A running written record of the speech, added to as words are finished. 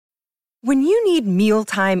When you need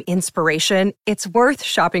mealtime inspiration, it's worth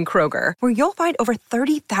shopping Kroger, where you'll find over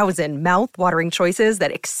 30,000 mouth-watering choices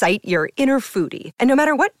that excite your inner foodie. And no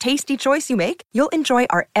matter what tasty choice you make, you'll enjoy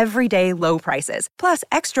our everyday low prices, plus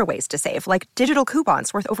extra ways to save, like digital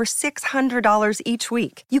coupons worth over $600 each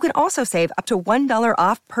week. You can also save up to $1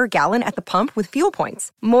 off per gallon at the pump with fuel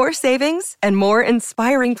points. More savings and more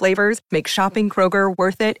inspiring flavors make shopping Kroger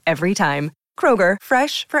worth it every time. Kroger,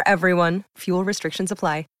 fresh for everyone. Fuel restrictions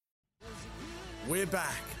apply. We're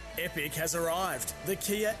back. Epic has arrived. The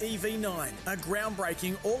Kia EV9, a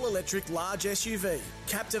groundbreaking all-electric large SUV,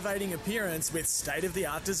 captivating appearance with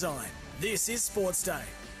state-of-the-art design. This is Sportsday.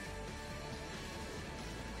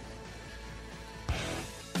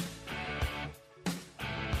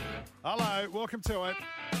 Hello, welcome to it.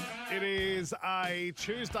 It is a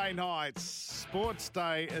Tuesday night Sports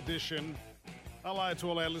Day edition. Hello to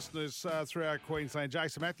all our listeners throughout Queensland.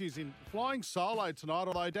 Jason Matthews in flying solo tonight,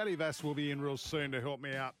 although Daddy Vass will be in real soon to help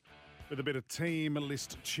me out with a bit of Team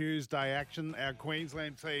List Tuesday action. Our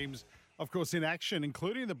Queensland teams, of course, in action,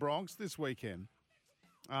 including the Bronx this weekend.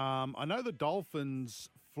 I know the Dolphins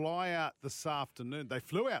fly out this afternoon. They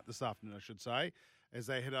flew out this afternoon, I should say, as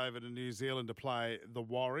they head over to New Zealand to play the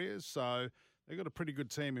Warriors. So they've got a pretty good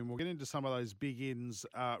team, and we'll get into some of those big ins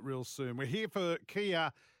real soon. We're here for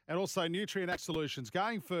Kia and also Nutrient Ag Solutions,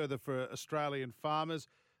 going further for Australian farmers.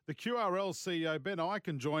 The QRL CEO, Ben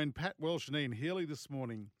Eichen, joined Pat Welsh and Ian Healy this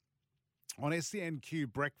morning on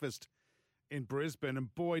SCNQ Breakfast in Brisbane,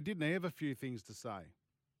 and boy, didn't he have a few things to say.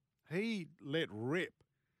 He let rip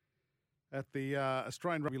at the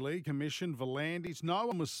Australian Rugby League Commission, Volandis. No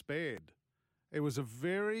one was spared. It was a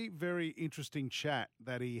very, very interesting chat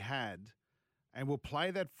that he had, and we'll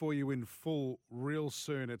play that for you in full real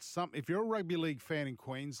soon. If you're a rugby league fan in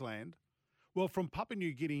Queensland, well, from Papua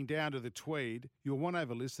New Guinea down to the Tweed, you'll want to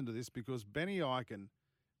have a listen to this because Benny Eichen,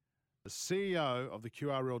 the CEO of the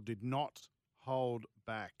QRL, did not hold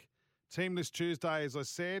back. Team List Tuesday, as I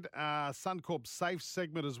said, Suncorp Safe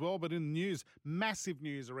segment as well, but in the news, massive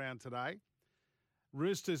news around today.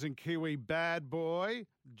 Roosters and Kiwi bad boy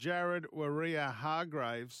Jared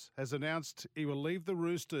Waerea-Hargreaves has announced he will leave the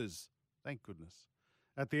Roosters, thank goodness,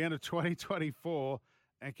 at the end of 2024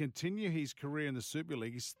 and continue his career in the Super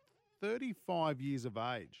League. He's 35 years of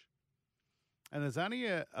age. And there's only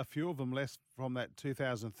a few of them left from that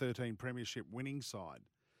 2013 Premiership winning side.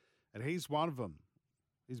 And he's one of them.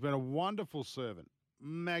 He's been a wonderful servant,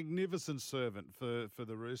 magnificent servant for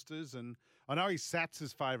the Roosters. And I know he's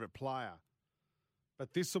Sats's favourite player.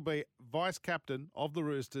 But this will be vice-captain of the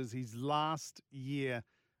Roosters, his last year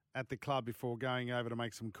at the club before going over to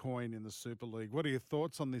make some coin in the Super League. What are your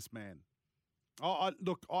thoughts on this man?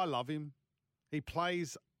 Look, I love him. He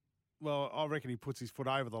plays, well, I reckon he puts his foot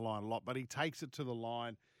over the line a lot, but he takes it to the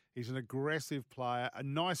line. He's an aggressive player, a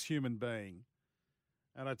nice human being.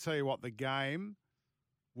 And I tell you what, the game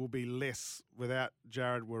will be less without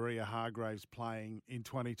Jared Waerea-Hargreaves playing in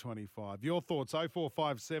 2025. Your thoughts,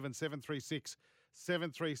 0457 736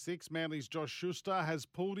 736. Manly's Josh Schuster has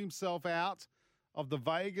pulled himself out of the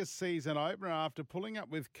Vegas season opener after pulling up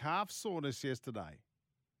with calf soreness yesterday.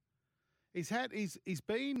 Has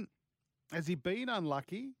he been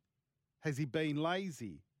unlucky? Has he been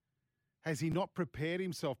lazy? Has he not prepared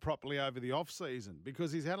himself properly over the off season?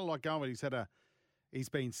 Because he's had a lot going. He's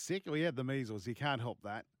been sick. Well, he had the measles. He can't help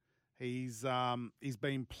that. He's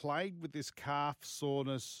been plagued with this calf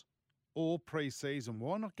soreness all pre-season.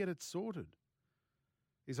 Why not get it sorted?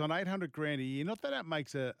 He's on $800,000 a year. Not that that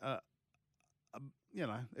makes it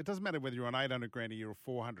doesn't matter whether you're on $800,000 a year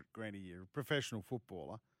or $400,000 a year. A professional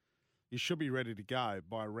footballer, you should be ready to go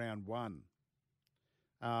by round one.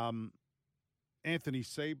 Anthony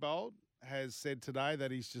Seibold has said today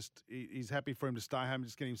that he's happy for him to stay home and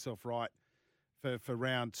just get himself right for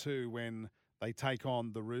round two when they take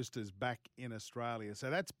on the Roosters back in Australia. So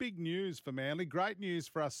that's big news for Manly. Great news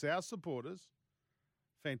for us South supporters.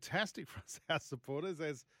 Fantastic for us South supporters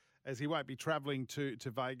as he won't be travelling to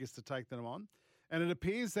Vegas to take them on. And it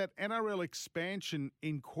appears that NRL expansion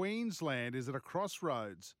in Queensland is at a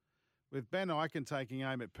crossroads, with Ben Eichen taking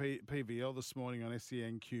aim at PVL this morning on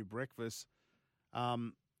SCNQ Breakfast.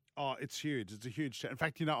 It's huge. It's a huge chat. In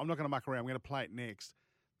fact, I'm not going to muck around. I'm going to play it next.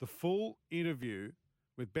 The full interview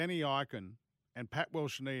with Benny Eichen and Pat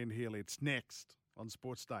Welsh and Ian Healy. It's next on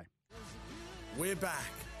Sports Day. We're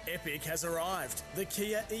back. Epic has arrived. The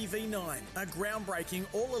Kia EV9, a groundbreaking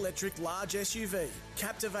all-electric large SUV,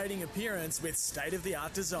 captivating appearance with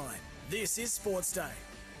state-of-the-art design. This is Sports Day.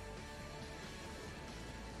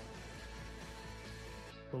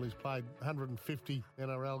 Well, he's played 150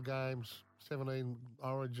 NRL games, 17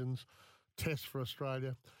 Origins, Tests for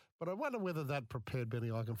Australia. But I wonder whether that prepared Benny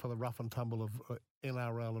Eichen for the rough and tumble of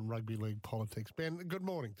NRL and rugby league politics. Ben, good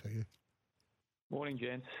morning to you. Morning,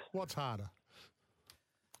 gents. What's harder?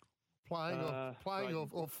 Playing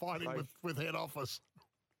or fighting with head office?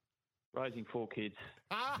 Raising 4 kids.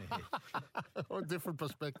 A different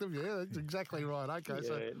perspective, yeah, that's exactly right.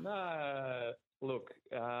 Okay, look,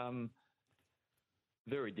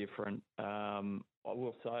 very different. I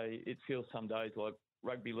will say it feels some days like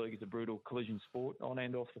rugby league is a brutal collision sport on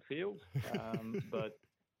and off the field, but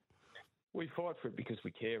we fight for it because we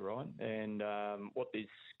care, right? And what this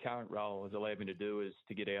current role has allowed me to do is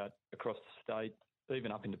to get out across the state,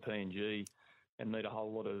 even up into PNG, and meet a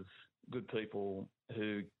whole lot of good people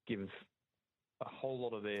who give a whole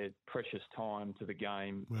lot of their precious time to the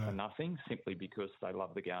game for nothing, simply because they love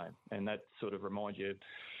the game. And that sort of reminds you,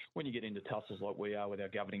 when you get into tussles like we are with our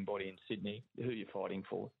governing body in Sydney, who you're fighting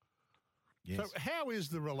for. Yes. So how is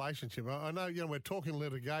the relationship? I know, we're talking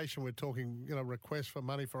litigation, we're talking, requests for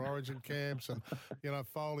money for Origin camps and,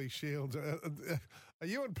 Foley Shields. Are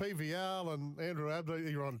you and PVL and Andrew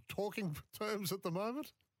Abdo, you're on talking terms at the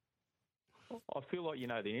moment? I feel like you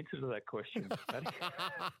know the answer to that question, Paddy.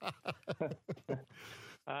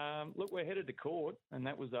 Look, we're headed to court, and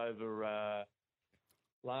that was over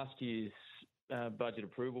last year's budget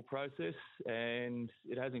approval process, and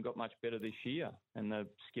it hasn't got much better this year. And the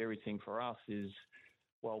scary thing for us is,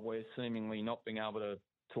 while we're seemingly not being able to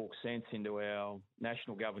talk sense into our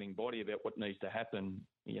national governing body about what needs to happen,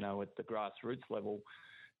 at the grassroots level,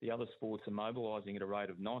 the other sports are mobilising at a rate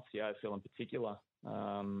of knots. The AFL in particular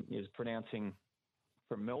is pronouncing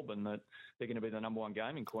from Melbourne that they're going to be the number one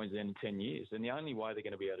game in Queensland in 10 years. And the only way they're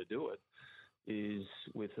going to be able to do it is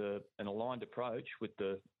with an aligned approach with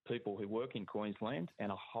the people who work in Queensland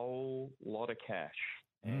and a whole lot of cash.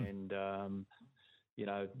 And,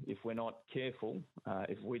 if we're not careful,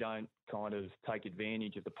 if we don't kind of take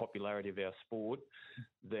advantage of the popularity of our sport,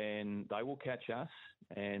 then they will catch us,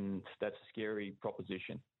 and that's a scary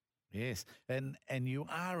proposition. Yes, and you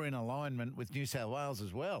are in alignment with New South Wales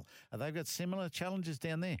as well. They've got similar challenges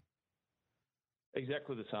down there?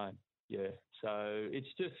 Exactly the same, yeah. So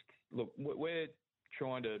it's just, look, we're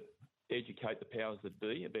trying to educate the powers that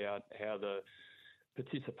be about how the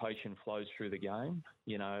participation flows through the game.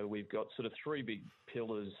 We've got sort of 3 big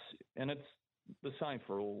pillars, and it's the same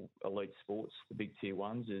for all elite sports, the big tier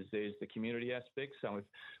ones. There's the community aspect. So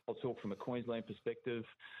I'll talk from a Queensland perspective.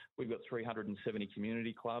 We've got 370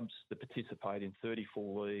 community clubs that participate in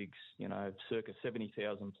 34 leagues, circa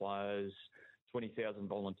 70,000 players, 20,000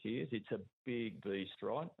 volunteers. It's a big beast,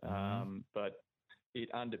 right? But it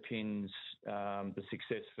underpins the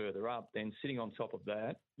success further up. Then sitting on top of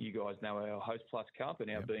that, you guys know our Host Plus Cup and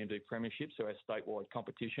our BMD Premiership, so our statewide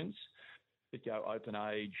competitions that go open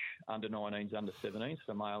age, under 19s, under 17s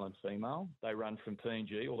for male and female. They run from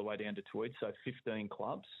PNG all the way down to Tweed, so 15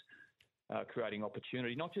 clubs, creating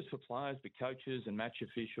opportunity, not just for players, but coaches and match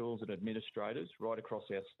officials and administrators right across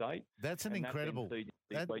our state. That's an incredible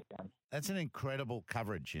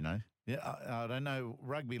coverage, Yeah, I don't know.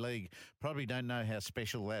 Rugby league probably don't know how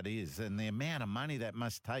special that is, and the amount of money that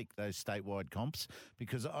must take those statewide comps,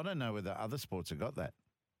 because I don't know whether other sports have got that.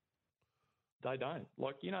 They don't.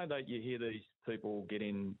 You hear these people get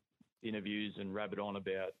in interviews and rabbit on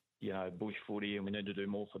about, bush footy and we need to do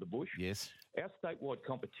more for the bush. Yes. Our statewide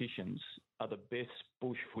competitions are the best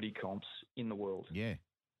bush footy comps in the world. Yeah.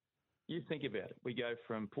 You think about it. We go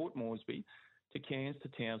from Port Moresby to Cairns to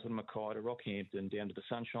Townsville, Mackay to Rockhampton, down to the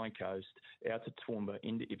Sunshine Coast, out to Toowoomba,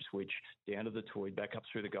 into Ipswich, down to the Tweed, back up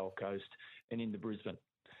through the Gold Coast and into Brisbane.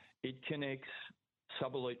 It connects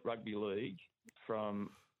sub-elite rugby league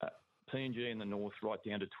from PNG in the north right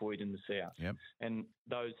down to Tweed in the south. Yep. And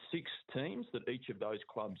those 6 teams that each of those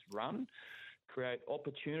clubs run create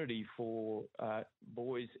opportunity for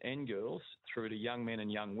boys and girls through to young men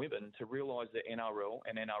and young women to realise their NRL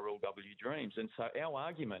and NRLW dreams. And so our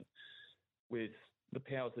argument with the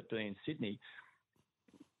powers that be in Sydney,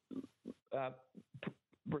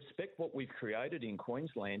 respect what we've created in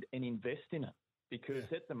Queensland and invest in it. Because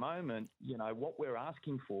at the moment, what we're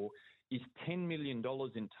asking for is $10 million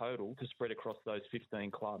in total to spread across those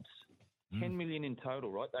 15 clubs. $10 million in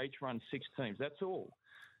total, right? They each run 6 teams. That's all.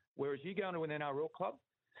 Whereas you go into an NRL club,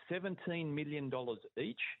 $17 million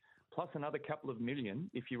each, plus another couple of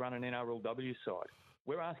million if you run an NRLW side.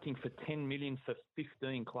 We're asking for $10 million for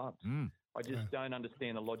 15 clubs. I just don't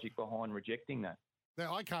understand the logic behind rejecting that.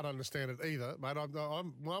 Now, I can't understand it either, mate.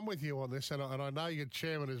 I'm with you on this, and I know your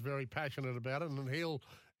chairman is very passionate about it, and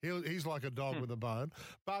he's like a dog with a bone.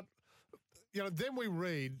 But, then we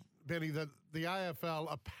read, Benny, that the AFL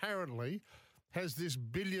apparently has this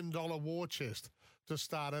 $1 billion war chest to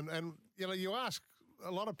start. And you ask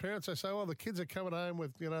a lot of parents, they say, well, the kids are coming home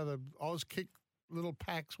with, the Oz Kick little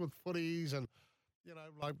packs with footies and,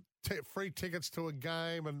 like free tickets to a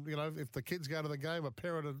game. And, if the kids go to the game, a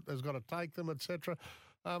parent has got to take them, etc.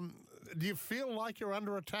 Do you feel like you're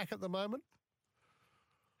under attack at the moment?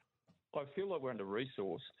 I feel like we're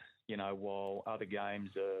under-resourced, while other games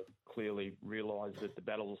are clearly realise that the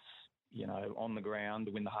battle's, on the ground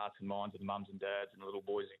to win the hearts and minds of the mums and dads and the little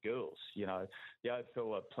boys and girls. The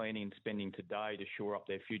AFL are planning and spending today to shore up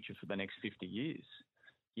their future for the next 50 years.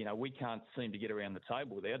 We can't seem to get around the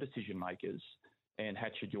table with our decision makers and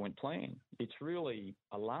hatch a joint plan. It's really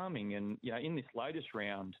alarming. And, in this latest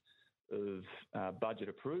round of budget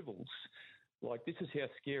approvals, this is how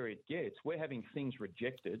scary it gets. We're having things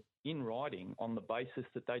rejected in writing on the basis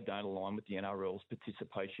that they don't align with the NRL's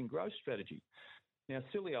participation growth strategy. Now,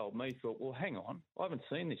 silly old me thought, well, hang on, I haven't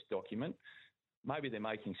seen this document. Maybe they're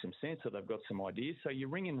making some sense or they've got some ideas. So you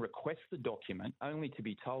ring and request the document only to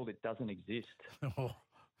be told it doesn't exist. Oh,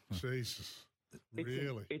 Jesus.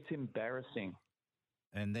 Really? It's embarrassing.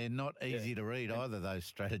 And they're not easy to read either, those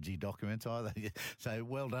strategy documents either. So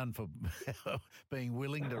well done for being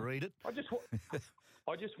willing to read it. I just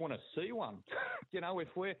want to see one.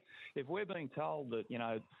 If we're being told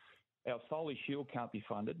that, our Foley Shield can't be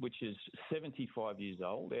funded, which is 75 years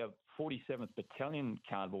old. Our 47th Battalion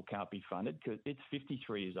Carnival can't be funded because it's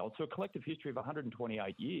 53 years old. So a collective history of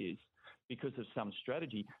 128 years because of some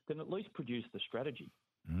strategy, then at least produce the strategy.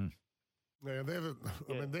 Mm. Yeah,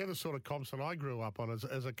 they're the sort of comps that I grew up on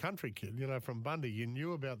as a country kid. From Bundy, you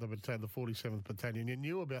knew about the 47th Battalion, you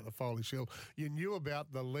knew about the Foley Shield, you knew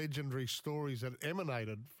about the legendary stories that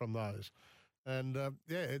emanated from those. And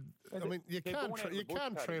you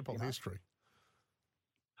can't trample history.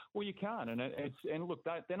 Well, you can't, and look,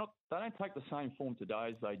 they don't take the same form today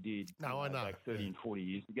as they did. I know. Like 30 and 40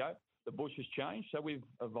 years ago. The bush has changed, so we've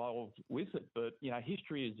evolved with it. But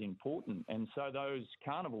history is important, and so those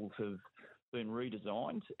carnivals have been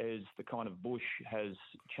redesigned as the kind of bush has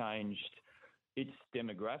changed its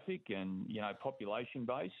demographic and population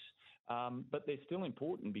base. But they're still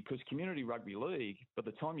important because community rugby league, by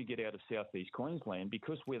the time you get out of southeast Queensland,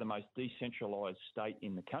 because we're the most decentralised state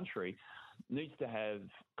in the country, needs to have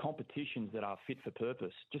competitions that are fit for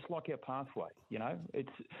purpose, just like our pathway.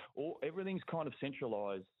 Everything's kind of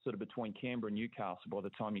centralised sort of between Canberra and Newcastle by the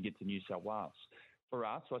time you get to New South Wales. For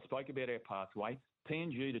us, I spoke about our pathway,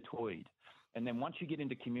 PNG to Tweed. And then once you get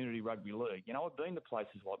into community rugby league, I've been to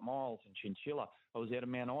places like Miles and Chinchilla. I was out of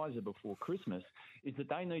Mount Isa before Christmas, is that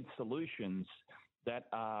they need solutions that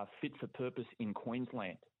are fit for purpose in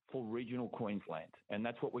Queensland, for regional Queensland. And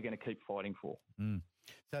that's what we're going to keep fighting for. Mm.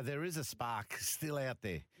 So there is a spark still out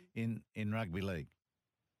there in rugby league.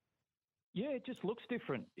 Yeah, it just looks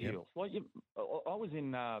different, Eels. Yep. I was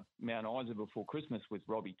in Mount Isa before Christmas with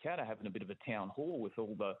Robbie Catter having a bit of a town hall with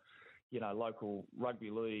all the local rugby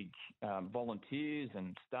league volunteers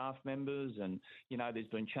and staff members. And, there's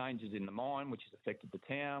been changes in the mine, which has affected the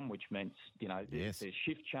town, which meant, there's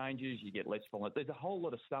shift changes, you get less volunteers. There's a whole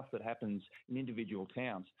lot of stuff that happens in individual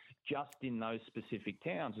towns, just in those specific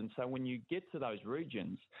towns. And so when you get to those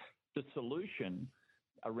regions, the solution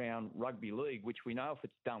around rugby league, which we know if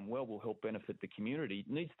it's done well will help benefit the community,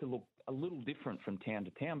 needs to look a little different from town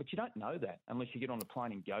to town. But you don't know that unless you get on a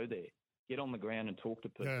plane and go there, get on the ground and talk to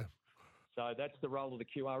people. Yeah. So that's the role of the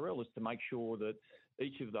QRL, is to make sure that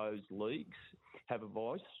each of those leagues have a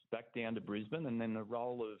voice back down to Brisbane. And then the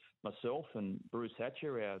role of myself and Bruce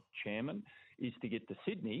Hatcher, our chairman, is to get to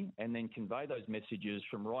Sydney and then convey those messages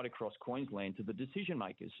from right across Queensland to the decision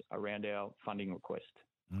makers around our funding request.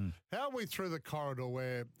 Mm. How are we through the corridor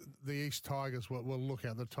where the East Tigers will look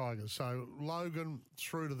at the Tigers? So Logan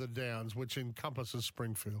through to the Downs, which encompasses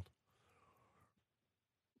Springfield.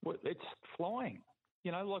 Well, it's flying.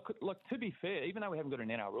 To be fair, even though we haven't got an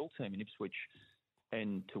NRL team in Ipswich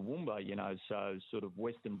and Toowoomba, so sort of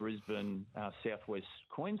Western Brisbane, southwest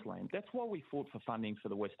Queensland, that's why we fought for funding for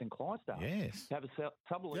the Western Clydesdale. Yes. To have a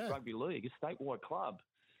sub-elite rugby league, a statewide club,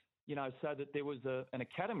 so that there was an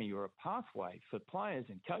academy or a pathway for players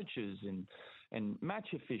and coaches and match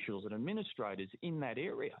officials and administrators in that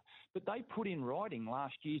area. But they put in writing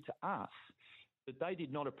last year to us that they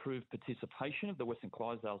did not approve participation of the Western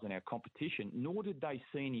Clydesdales in our competition, nor did they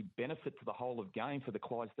see any benefit to the whole of game for the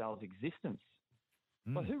Clydesdales' existence.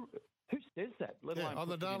 Mm. But who says that? Let alone on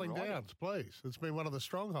the Darling Downs, please. It's been one of the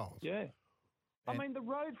strongholds. Yeah. The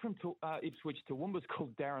road from Ipswich to Toowoomba is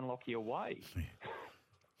called Darren Lockyer Way.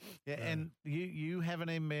 Yeah, and you haven't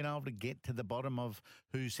even been able to get to the bottom of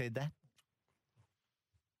who said that?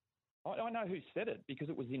 I know who said it because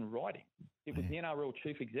it was in writing. It was the NRL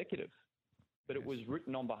chief executive. But it was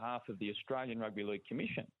written on behalf of the Australian Rugby League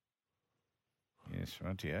Commission. Yes,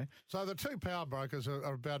 rightio. So the two power brokers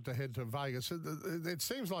are about to head to Vegas. It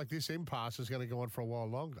seems like this impasse is going to go on for a while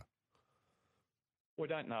longer. We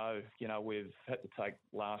don't know. We've had to take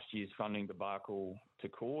last year's funding debacle to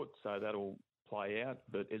court, so that'll play out.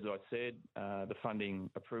 But as I said, the funding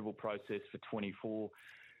approval process for 24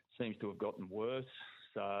 seems to have gotten worse.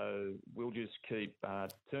 So we'll just keep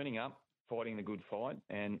turning up, fighting the good fight,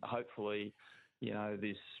 and hopefully,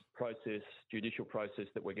 this judicial process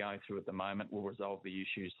that we're going through at the moment will resolve the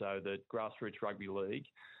issue so that Grassroots Rugby League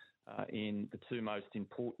in the two most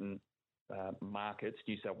important markets,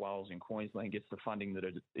 New South Wales and Queensland, gets the funding that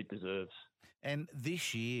it deserves. And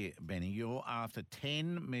this year, Benny, you're after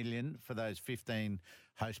 $10 million for those 15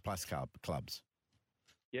 Host Plus clubs.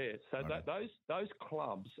 Yeah, so those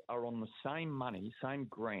clubs are on the same money, same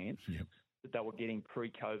grants that they were getting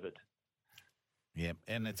pre-COVID. Yeah,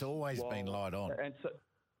 and it's always been light on. And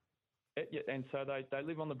so they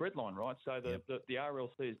live on the breadline, right? So the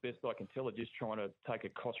RLC, as best I can tell, are just trying to take a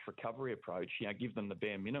cost recovery approach, give them the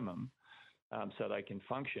bare minimum so they can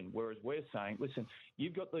function. Whereas we're saying, listen,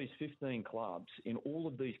 you've got these 15 clubs in all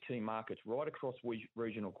of these key markets right across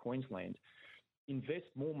regional Queensland. Invest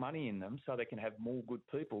more money in them so they can have more good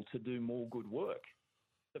people to do more good work.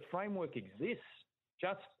 The framework exists.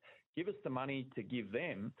 Just give us the money to give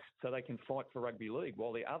them so they can fight for rugby league.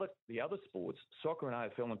 While the other sports, soccer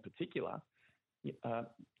and AFL in particular,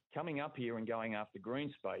 coming up here and going after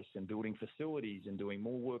green space and building facilities and doing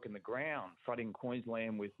more work in the ground, flooding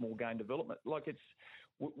Queensland with more game development. Like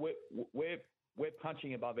we're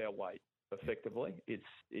punching above our weight effectively. It's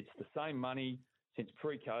the same money since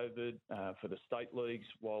pre-COVID for the state leagues,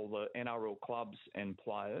 while the NRL clubs and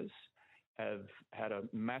players have had a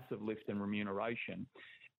massive lift in remuneration.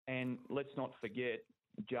 And let's not forget,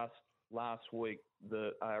 just last week,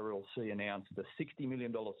 the ARLC announced a $60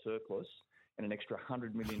 million surplus and an extra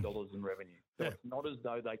 $100 million in revenue. So it's not as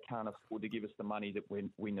though they can't afford to give us the money that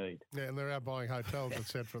we need. Yeah, and they're out buying hotels, et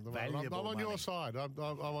cetera, at the moment. I'm on your side. I'm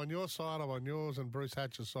on your side. I'm on yours and Bruce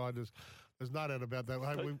Hatch's side. There's no doubt about that.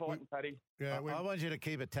 Hey, fighting, Paddy. Yeah, I want you to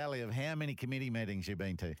keep a tally of how many committee meetings you've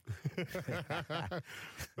been to.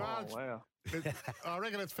 Wow. I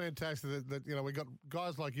reckon it's fantastic that we got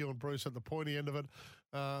guys like you and Bruce at the pointy end of it,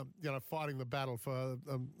 fighting the battle for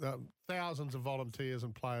thousands of volunteers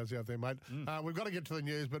and players out there, mate. We've got to get to the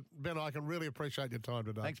news, but Ben, I can really appreciate your time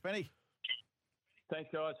today. Thanks, Benny. Thanks,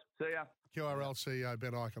 guys. See ya. QRL CEO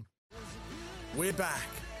Ben Icahn. We're back.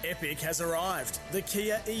 Epic has arrived. The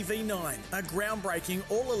Kia EV9, a groundbreaking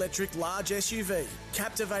all-electric large SUV.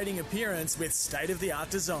 Captivating appearance with state-of-the-art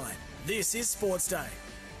design. This is Sportsday.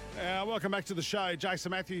 Welcome back to the show.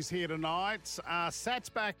 Jason Matthews here tonight. Sat's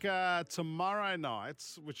back tomorrow night,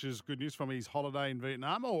 which is good news from his holiday in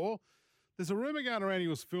Vietnam. Or there's a rumour going around he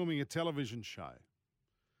was filming a television show.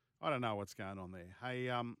 I don't know what's going on there. Hey,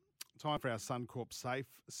 time for our Suncorp Safe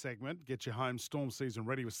segment. Get your home storm season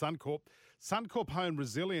ready with Suncorp. Suncorp Home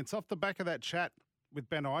Resilience. Off the back of that chat with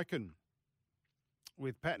Ben Icahn,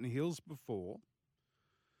 with Patton Hills before,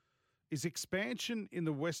 is expansion in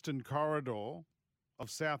the Western Corridor of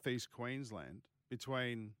southeast Queensland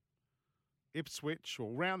between Ipswich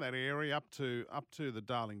or around that area up to the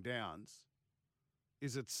Darling Downs,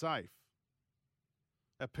 is it safe?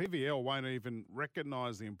 A PVL won't even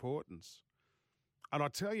recognise the importance. And I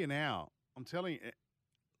tell you now, I'm telling you,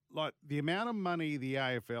 like the amount of money the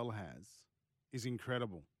AFL has is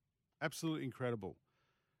incredible, absolutely incredible.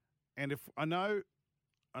 And if I know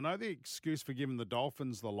the excuse for giving the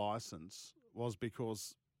Dolphins the licence was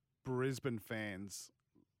because Brisbane fans,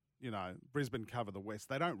 Brisbane cover the West.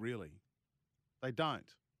 They don't really. They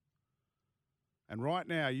don't. And right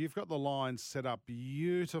now, you've got the lines set up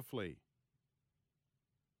beautifully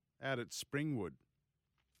out at Springwood.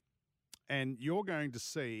 And you're going to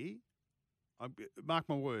see, mark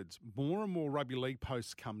my words, more and more rugby league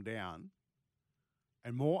posts come down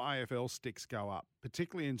and more AFL sticks go up,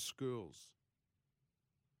 particularly in schools.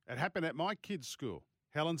 It happened at my kids' school,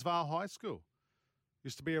 Helensvale High School.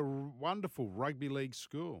 Used to be a wonderful rugby league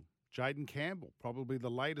school. Jaden Campbell, probably the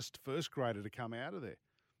latest first grader to come out of there.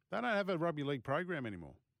 They don't have a rugby league program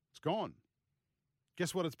anymore. It's gone.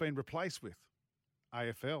 Guess what it's been replaced with?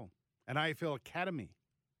 AFL, an AFL academy.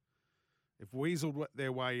 If weaseled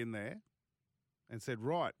their way in there and said,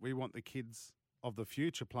 right, we want the kids of the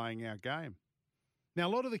future playing our game. Now, a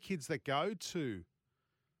lot of the kids that go to,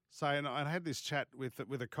 say, and I had this chat with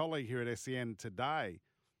a colleague here at SEN today,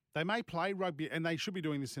 they may play rugby, and they should be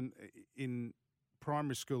doing this in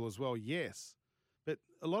primary school as well, yes. But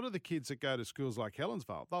a lot of the kids that go to schools like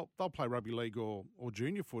Helensvale, they'll play rugby league or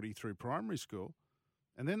junior footy through primary school,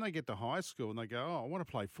 and then they get to high school and they go, oh, I want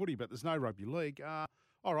to play footy, but there's no rugby league.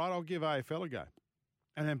 all right, I'll give AFL a go.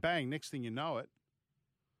 And then bang, next thing you know it,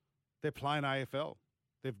 they're playing AFL.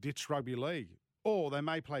 They've ditched rugby league. Or they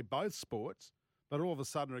may play both sports, but all of a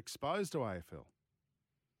sudden are exposed to AFL.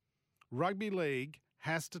 Rugby league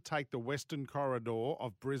has to take the Western Corridor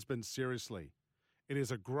of Brisbane seriously. It is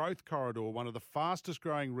a growth corridor, one of the fastest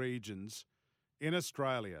growing regions in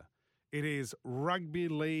Australia. It is rugby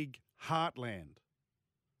league heartland.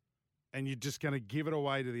 And you're just going to give it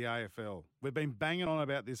away to the AFL. We've been banging on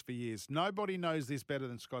about this for years. Nobody knows this better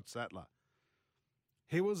than Scott Sattler.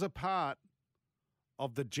 He was a part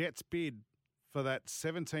of the Jets' bid for that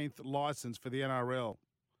 17th licence for the NRL.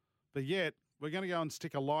 But yet, we're going to go and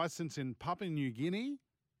stick a licence in Papua New Guinea,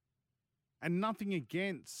 and nothing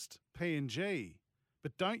against PNG.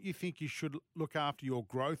 But don't you think you should look after your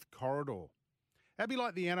growth corridor? That'd be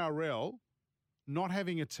like the NRL not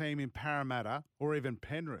having a team in Parramatta or even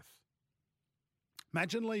Penrith.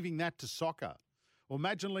 Imagine leaving that to soccer, or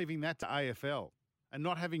imagine leaving that to AFL and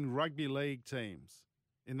not having rugby league teams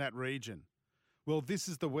in that region. Well, this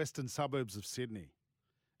is the western suburbs of Sydney.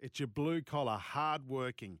 It's your blue-collar,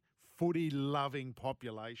 hard-working, footy-loving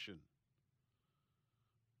population.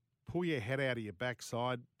 Pull your head out of your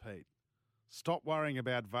backside, Pete. Stop worrying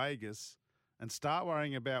about Vegas and start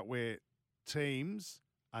worrying about where teams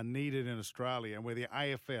are needed in Australia and where the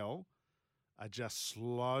AFL are just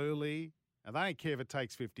slowly, and they don't care if it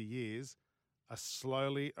takes 50 years, are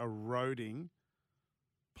slowly eroding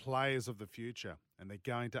players of the future, and they're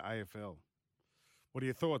going to AFL. What are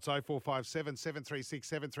your thoughts? 0457 736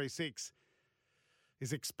 736.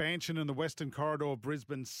 Is expansion in the Western Corridor of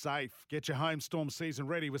Brisbane safe? Get your home storm season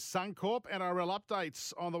ready with Suncorp. NRL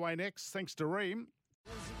updates on the way next. Thanks to Reem.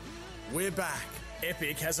 We're back.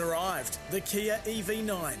 Epic has arrived. The Kia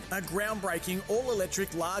EV9, a groundbreaking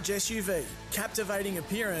all-electric large SUV. Captivating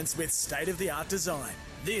appearance with state-of-the-art design.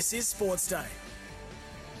 This is Sportsday.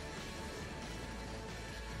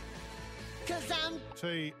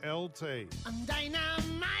 TLT. I'm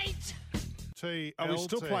dynamite. TLT. Are we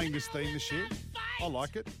still playing this theme this year? I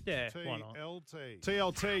like it. Yeah, why not?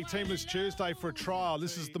 TLT, Teamless Tuesday for a trial.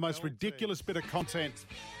 This is the most ridiculous bit of content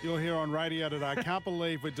you'll hear on radio today. I can't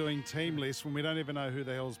believe we're doing Teamless when we don't even know who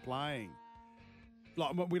the hell's playing.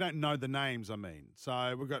 Like, we don't know the names, I mean.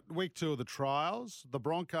 So we've got week 2 of the trials. The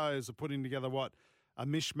Broncos are putting together what? A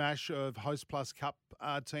mishmash of Host Plus Cup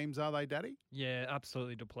teams, are they, Daddy? Yeah,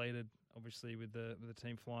 absolutely depleted, obviously, with the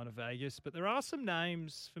team flying to Vegas. But there are some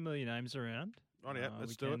names, familiar names around. Right, yeah,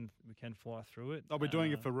 let's do it. We can fly through it. I'll be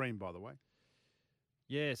doing it for Reem, by the way.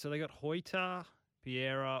 Yeah, so they got Hoyter,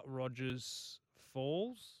 Piera, Rogers,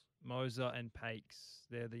 Falls, Moser, and Pakes.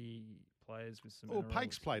 They're the players with some. Oh, NRLs.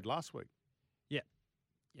 Pakes played last week. Yeah.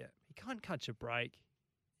 He can't catch a break.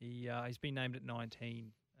 He's been named at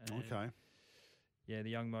 19. Okay. Yeah, the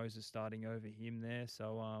young Moser starting over him there.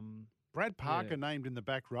 So Brad Parker named in the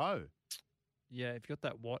back row. Yeah, if you got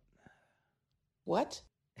that What?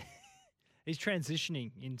 He's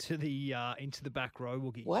transitioning into the back row,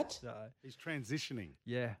 Woogie. What? So, He's transitioning.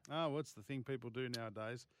 yeah. Oh, what's the thing people do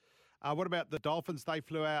nowadays? What about the Dolphins? They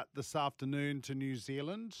flew out this afternoon to New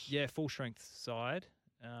Zealand. Yeah, full strength side.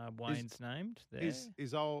 Wayne's named there.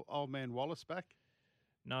 Is old man Wallace back?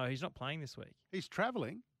 No, he's not playing this week. He's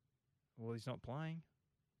travelling. Well, he's not playing.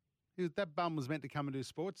 That bum was meant to come and do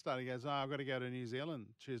Sportsday. He goes, I've got to go to New Zealand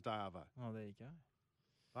Tuesday, Arvo. Oh, there you go.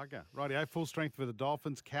 Okay. Rightio, full strength for the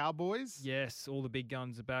Dolphins. Cowboys? Yes, all the big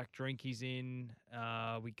guns are back. Drinky's in.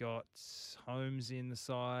 We got Holmes in the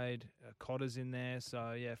side. Cotter's in there.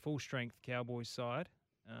 So, yeah, full strength Cowboys side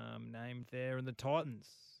named there. And the Titans,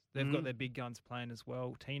 they've got their big guns playing as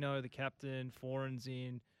well. Tino, the captain. Foran's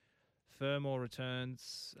in. Fermor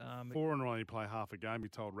returns. Foran will only play half a game. He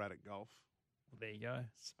told Rat at golf. Well, there you go.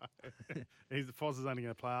 So Foz is only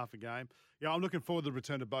going to play half a game. Yeah, I'm looking forward to the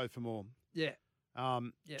return of both for more. Yeah.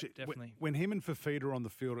 Definitely. When him and Fafita are on the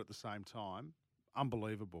field at the same time,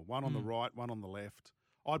 unbelievable. One on the right, one on the left.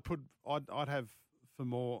 I'd have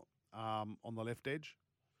Famore on the left edge.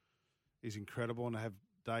 He's incredible, and I have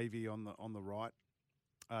Davey on the right.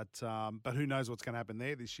 But who knows what's going to happen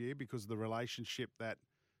there this year because of the relationship that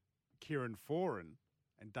Kieran Foran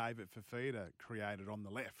and David Fafita created on the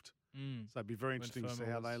left. So it'd be very interesting to see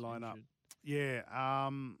how they line up. Yeah.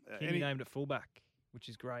 He named it fullback, which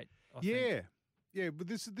is great. I think. Yeah, but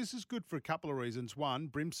this is good for a couple of reasons. One,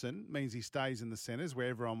 Brimson means he stays in the centres where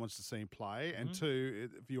everyone wants to see him play. And two,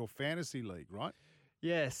 for your fantasy league, right?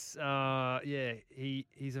 Yes.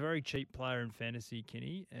 He's a very cheap player in fantasy,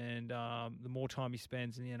 Kenny. And the more time he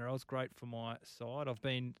spends in the NRL is great for my side. I've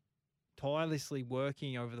been tirelessly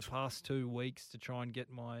working over the past 2 weeks to try and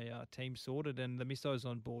get my team sorted. And the Misso's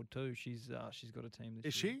on board too. She's got a team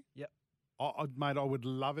this year. Is she? Yep. Mate, I would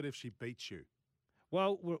love it if she beats you.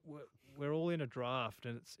 Well, we're all in a draft,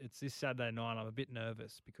 and it's this Saturday night. I'm a bit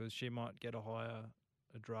nervous because she might get a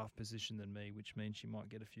draft position than me, which means she might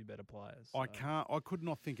get a few better players. I could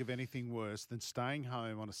not think of anything worse than staying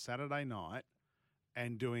home on a Saturday night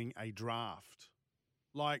and doing a draft.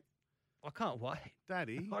 Like, I can't wait.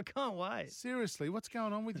 Daddy. I can't wait. Seriously, what's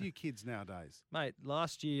going on with you kids nowadays? Mate,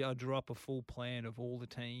 last year I drew up a full plan of all the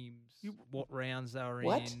teams, what rounds they were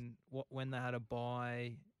What? in, when they had a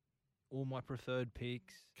bye, all my preferred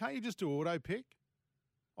picks. Can't you just do auto pick?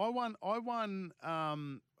 I won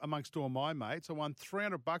amongst all my mates. I won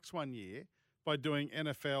 $300 one year by doing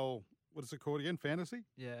NFL, what is it called again? Fantasy?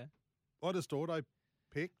 Yeah. I just auto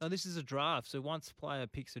pick. No, this is a draft, so once a player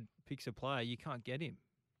picks a player, you can't get him.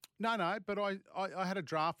 No, but I had a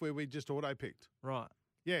draft where we just auto picked. Right.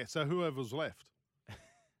 Yeah, so whoever was left.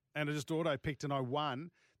 And I just auto picked and I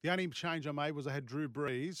won. The only change I made was I had Drew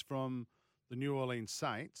Brees from the New Orleans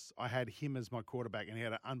Saints. I had him as my quarterback and he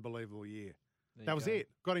had an unbelievable year. That was it.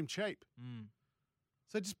 Got him cheap. Mm.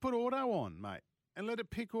 So just put auto on, mate, and let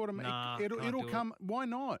it pick auto. Nah, it'll come. Why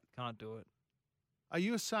not? Can't do it. Are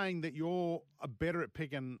you saying that you're better at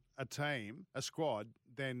picking a team, a squad,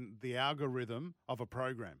 than the algorithm of a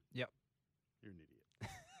program? Yep. You're an idiot.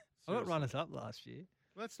 I got runners up last year.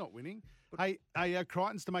 Well, that's not winning. Hey,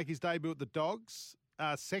 Crichton's to make his debut at the Dogs.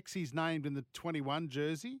 Sexy's named in the 21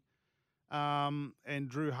 jersey. And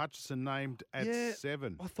Drew Hutchison named at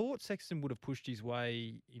 7. I thought Sexton would have pushed his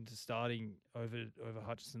way into starting over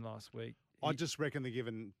Hutchison last week. I just reckon they're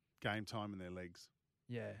given game time in their legs.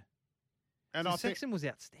 Yeah. And so I Sexton was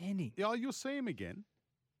outstanding. Yeah, you'll see him again.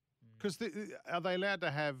 Because are they allowed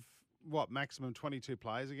to have, maximum 22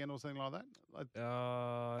 players again or something like that?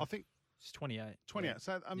 I think it's 28. 28. Yeah.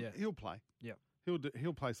 So he'll play. Yeah.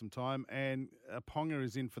 He'll play some time. And Ponga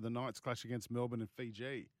is in for the Knights clash against Melbourne and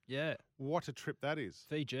Fiji. Yeah. What a trip that is.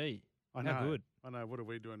 Fiji. I know. How good. I know. What are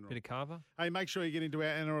we doing wrong? Bit of cover. Hey, make sure you get into our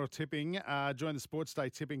NRL tipping. Join the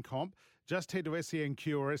Sportsday tipping comp. Just head to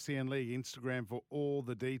SENQ or SEN League Instagram for all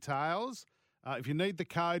the details. If you need the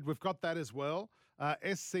code, we've got that as well.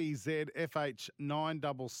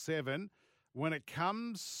 SCZFH977. When it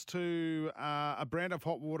comes to a brand of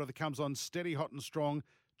hot water that comes on steady, hot and strong,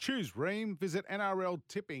 choose Ream. Visit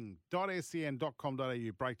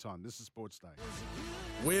nrltipping.sen.com.au. Break time. This is Sports Day.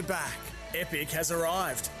 We're back. Epic has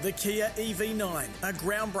arrived. The Kia EV9, a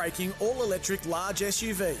groundbreaking all-electric large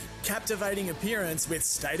SUV. Captivating appearance with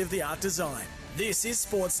state-of-the-art design. This is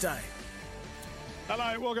Sports Day.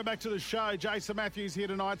 Hello, welcome back to the show. Jason Matthews here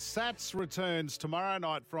tonight. Sats returns tomorrow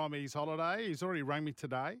night from his holiday. He's already rang me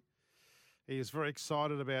today. He is very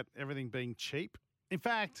excited about everything being cheap. In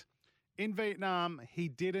fact, in Vietnam, he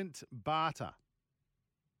didn't barter.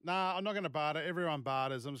 Nah, I'm not going to barter. Everyone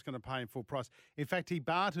barters. I'm just going to pay him full price. In fact, he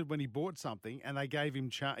bartered when he bought something and they gave him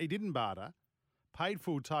change. He didn't barter, paid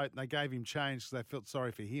full tote, and they gave him change because they felt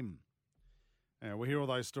sorry for him. We'll hear all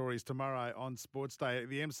those stories tomorrow on Sports Day.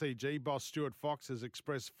 The MCG boss, Stuart Fox, has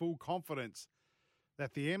expressed full confidence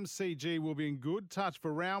that the MCG will be in good touch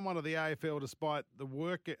for round 1 of the AFL despite the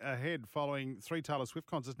work ahead following 3 Taylor Swift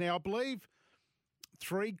concerts. Now, I believe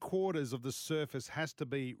 3/4 of the surface has to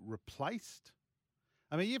be replaced.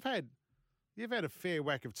 I mean, you've had a fair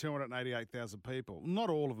whack of 288,000 people. Not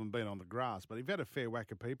all of them been on the grass, but you've had a fair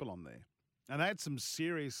whack of people on there. And they had some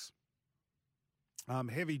serious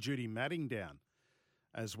heavy-duty matting down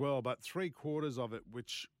as well, but 3/4 of it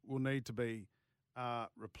which will need to be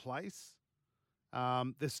replaced.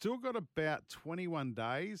 They've still got about 21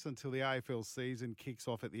 days until the AFL season kicks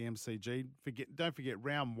off at the MCG. Don't forget,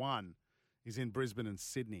 round 1 is in Brisbane and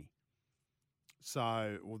Sydney.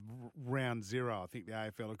 So, round 0, I think the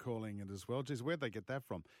AFL are calling it as well. Geez, where'd they get that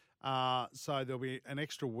from? So there'll be an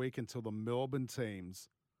extra week until the Melbourne teams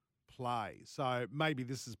play. So maybe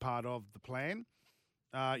this is part of the plan.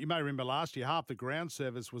 You may remember last year, half the ground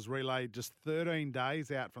service was relayed just 13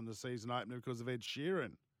 days out from the season opener because of Ed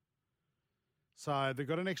Sheeran. So they've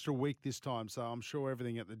got an extra week this time, so I'm sure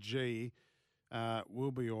everything at the G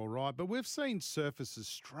will be all right. But we've seen surfaces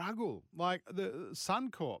struggle, like the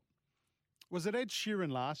Suncorp. Was it Ed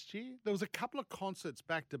Sheeran last year? There was a couple of concerts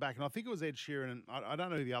back-to-back, and I think it was Ed Sheeran, and I don't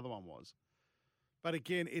know who the other one was. But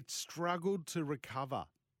again, it struggled to recover.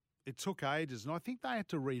 It took ages, and I think they had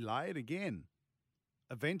to relay it again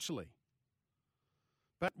eventually.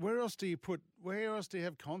 But where else do you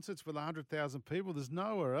have concerts with 100,000 people? There's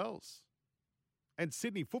nowhere else. And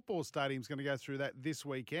Sydney Football Stadium's going to go through that this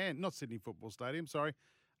weekend. Not Sydney Football Stadium, sorry.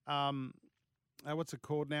 What's it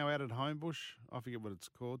called now out at Homebush? I forget what it's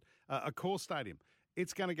called. Accor Stadium.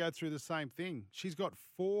 It's going to go through the same thing. She's got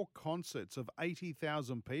 4 concerts of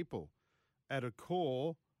 80,000 people at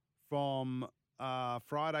Accor from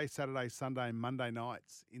Friday, Saturday, Sunday, Monday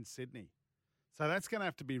nights in Sydney. So that's going to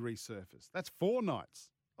have to be resurfaced. That's 4 nights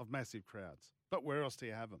of massive crowds. But where else do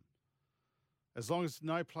you have them? As long as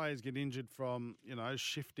no players get injured from,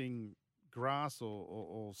 shifting grass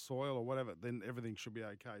or soil or whatever, then everything should be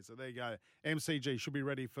okay. So there you go. MCG should be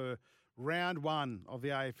ready for round 1 of the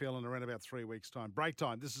AFL in around about 3 weeks' time. Break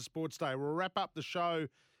time. This is Sportsday. We'll wrap up the show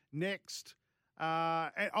next.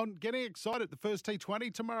 And I'm getting excited. The first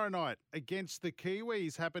T20 tomorrow night against the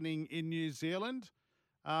Kiwis happening in New Zealand.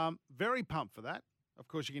 Very pumped for that. Of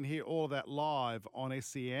course, you can hear all of that live on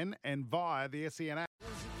SEN and via the SEN app.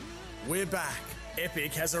 We're back.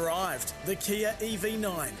 Epic has arrived. The Kia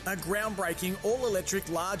EV9, a groundbreaking all-electric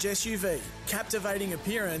large SUV. Captivating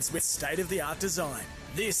appearance with state-of-the-art design.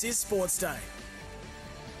 This is Sports Day.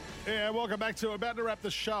 Yeah, welcome back to about to wrap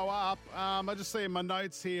the show up. I just see in my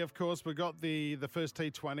notes here, of course, we've got the first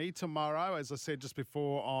T20 tomorrow, as I said just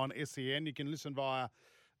before, on SEN. You can listen via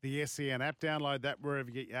the SEN app. Download that wherever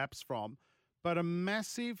you get your apps from. But a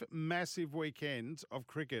massive, massive weekend of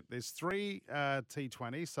cricket. There's 3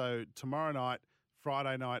 T20, so tomorrow night,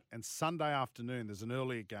 Friday night, and Sunday afternoon, there's an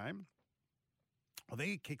earlier game. I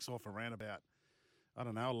think it kicks off around about,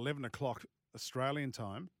 11 o'clock Australian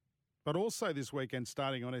time. But also this weekend,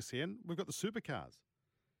 starting on SEN, we've got the supercars.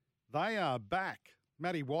 They are back.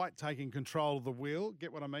 Matty White taking control of the wheel.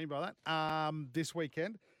 Get what I mean by that? This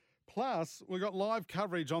weekend. Plus, we've got live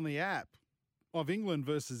coverage on the app of England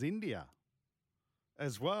versus India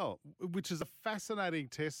as well, which is a fascinating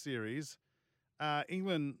test series.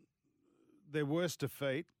 England, their worst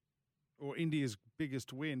defeat, or India's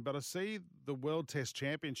biggest win. But I see the World Test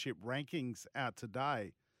Championship rankings out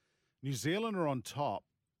today. New Zealand are on top.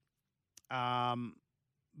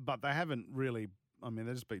 But they haven't really,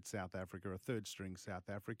 they just beat South Africa, a third-string South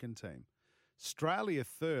African team. Australia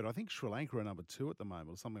third. I think Sri Lanka are number 2 at the moment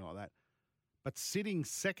or something like that. But sitting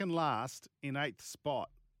second last in 8th spot,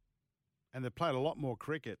 and they've played a lot more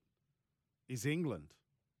cricket, is England.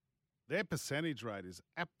 Their percentage rate is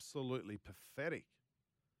absolutely pathetic.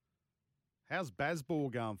 How's Bazball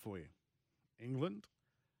going for you? England?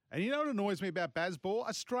 And you know what annoys me about Bazball?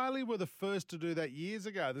 Australia were the first to do that years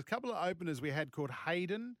ago. There's a couple of openers we had called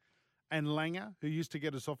Hayden and Langer, who used to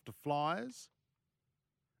get us off to flyers.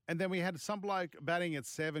 And then we had some bloke batting at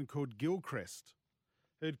 7 called Gilchrist,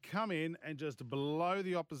 who'd come in and just blow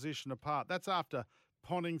the opposition apart. That's after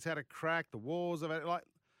Ponning's had a crack, the Wars have had, like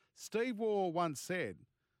Steve Waugh once said,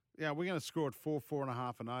 we're going to score at 4,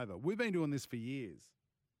 4.5 and over. We've been doing this for years.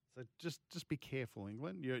 So just be careful,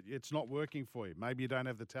 England. It's not working for you. Maybe you don't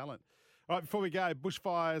have the talent. All right, before we go,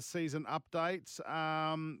 bushfire season updates.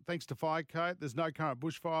 Thanks to Firecoat, there's no current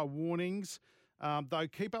bushfire warnings. Though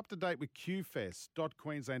keep up to date with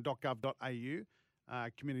qfest.queensland.gov.au.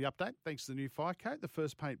 Community update. Thanks to the new Firecoat, the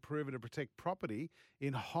first paint proven to protect property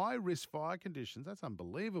in high-risk fire conditions. That's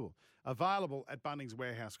unbelievable. Available at Bunnings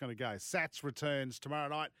Warehouse. Going to go. Sats returns tomorrow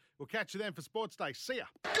night. We'll catch you then for Sports Day. See ya.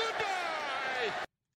 Goodbye.